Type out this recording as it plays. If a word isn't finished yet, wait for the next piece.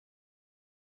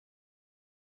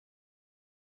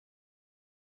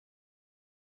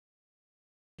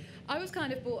I was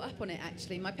kind of brought up on it,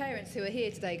 actually. My parents, who are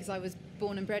here today, because I was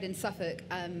born and bred in Suffolk,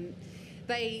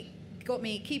 they got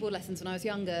me keyboard lessons when I was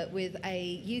younger with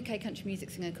a UK country music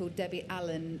singer called Debbie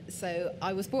Allen. So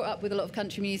I was brought up with a lot of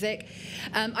country music.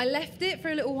 I left it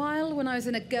for a little while when I was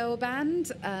in a girl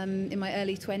band in my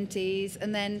early 20s,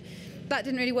 and then that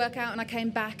didn't really work out, and I came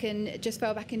back and just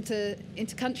fell back into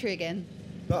country again.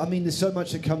 But I mean, there's so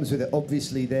much that comes with it.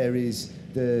 Obviously, there is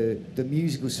the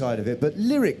musical side of it, but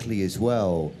lyrically as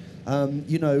well.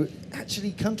 You know,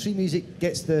 actually, country music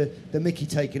gets the mickey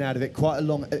taken out of it quite a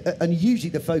long, and usually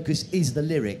the focus is the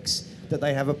lyrics that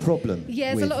they have a problem.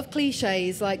 Yeah, there's a lot of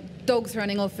cliches like dogs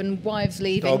running off and wives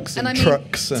leaving. Dogs and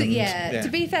trucks. To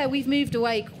be fair, we've moved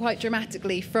away quite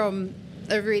dramatically from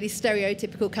a really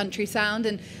stereotypical country sound,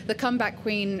 and the Comeback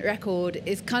Queen record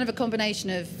is kind of a combination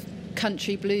of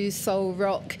country, blues, soul,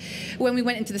 rock. When we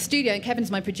went into the studio, and Kevin's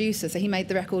my producer, so he made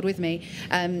the record with me,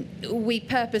 we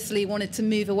purposely wanted to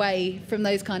move away from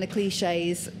those kind of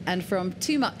cliches and from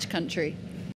too much country.